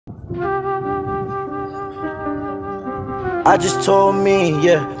I just told me,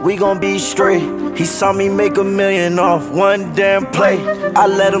 yeah, we gon' be straight. He saw me make $1 million off one damn play. I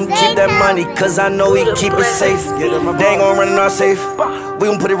let him keep that money, cause I know he keep it safe. They ain't gon' run in our safe. We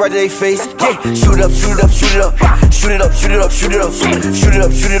gon' put it right to their face. Yeah. Shoot it up, shoot it up, shoot it up. Shoot it up, shoot it up, shoot it up. Shoot it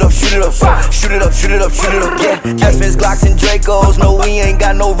up, shoot it up, shoot it up. Shoot it up, shoot it up, shoot it up. Yeah. Nvths, Glocks, and Dracos. No, we ain't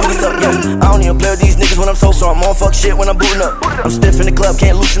got no rules up. Yeah. I don't even play with these niggas when I'm so I'm on fuck shit when I'm booting up. I'm stiff in the club,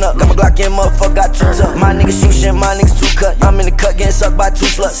 can't loosen up. Got my Glock in, motherfucker, got two tough. My niggas shoot shit, my niggas too cut. I'm in the cut, getting sucked by 2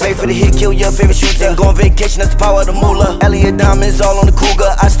 sluts. Pay for the hit, kill your favorite shooter. Go on vacation, that's the power of the moolah. Elliot diamonds all on the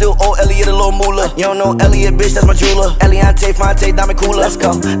cougar. I still owe Elliot a little moolah. You don't know Elliot, bitch, that's my jeweler. Eliante, Fonte, diamond cooler. Let's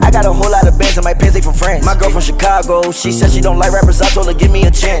go. I got a whole lot of bands and my pants, they from France. My girl from Chicago, she said she don't like rappers. I told her, give me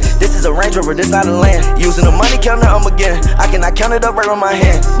a chance. This is a Range Rover, this not a land. Using the money counter, again. I cannot count it up right on my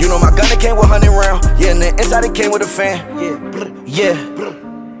hand. You know my gun, it came with 100 round. Yeah, and the inside it came with a fan. Yeah,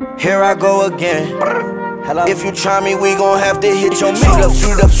 here I go again. If you try me, we gon' have to hit your man. Shoot it up,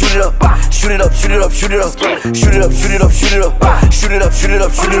 shoot it up, shoot it up. Shoot it up, shoot it up, shoot it up. Shoot it up, shoot it up, shoot it up, shoot it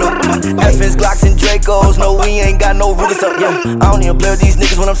up, shoot it up. Nvths, Glocks, and Dracos. No, we ain't got no rules up. Yeah, I don't even play with these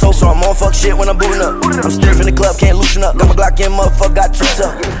niggas when I'm so I'm on fuck shit when I'm booting up. I'm stiff in the club, can't loosen up. Got my Glock in, motherfucker, got 2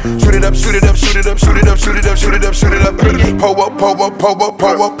 tough. Shoot it up, shoot it up, shoot it up, shoot it up, shoot it up, shoot it up, shoot it up. Pull up, pull up, pull up,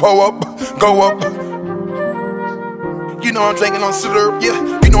 pull up, pull up, go up. You know I'm drinking on syrup, yeah.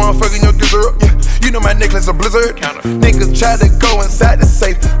 You know I'm fucking your gizzard, yeah. You know my necklace a blizzard. Niggas try to go inside the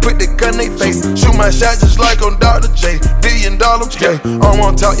safe, put the gun in their face, shoot my shot just like on Dr. J. $1 billion, yeah. I don't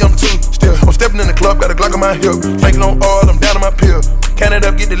wanna talk, I'm too still. I'm stepping in the club, got a Glock on my hip. Drinking on oil, I'm down on my pill. Count it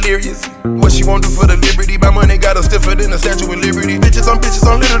up, get delirious. What she won't do for the liberty? My money got her stiffer than the Statue of Liberty. Bitches on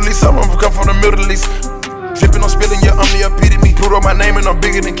literally. Some of them come from the Middle East. Drippin' on spilling, yeah, I'm the epitome. Put on my name and I'm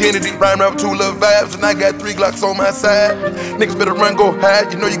bigger than Kennedy. Rhyme up 2 little vibes and I got 3 Glocks on my side. Niggas better run, go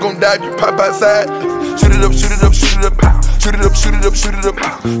hide. You know you gon' die if you pop outside. Shoot it up, shoot it up, shoot it up. Shoot it up, shoot it up, shoot it up.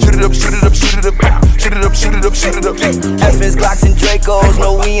 Shoot it up, shoot it up, shoot it up. Shoot it up, shoot it up, shoot it up. Nvths, Glocks, and Dracos.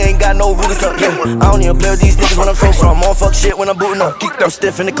 No, we ain't got no rules up. Yeah, I don't even play with these niggas when I'm so I'm on fuck shit when I'm booting up. I'm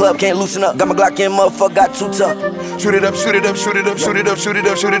stiff in the club, can't loosen up. Got my Glock in, motherfucker, got 2 tough. Shoot it up, shoot it up, shoot it up, shoot it up, shoot it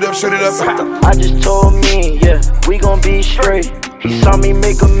up, shoot it up, shoot it up. I just told me, yeah, we gon' be straight. He saw me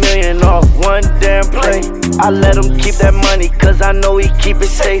make $1 million off one damn play. I let him keep that money, cause I know he keep it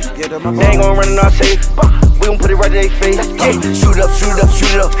safe. They ain't gon' run in our safe. We gon' put it right to their face. Yeah. Shoot it up, shoot it up,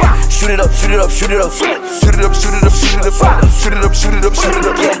 shoot it up. Shoot it up, shoot it up, shoot it up. Shoot it up, shoot it up, shoot it up. Shoot it up, shoot it up, shoot it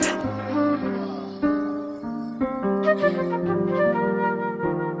up. Yeah.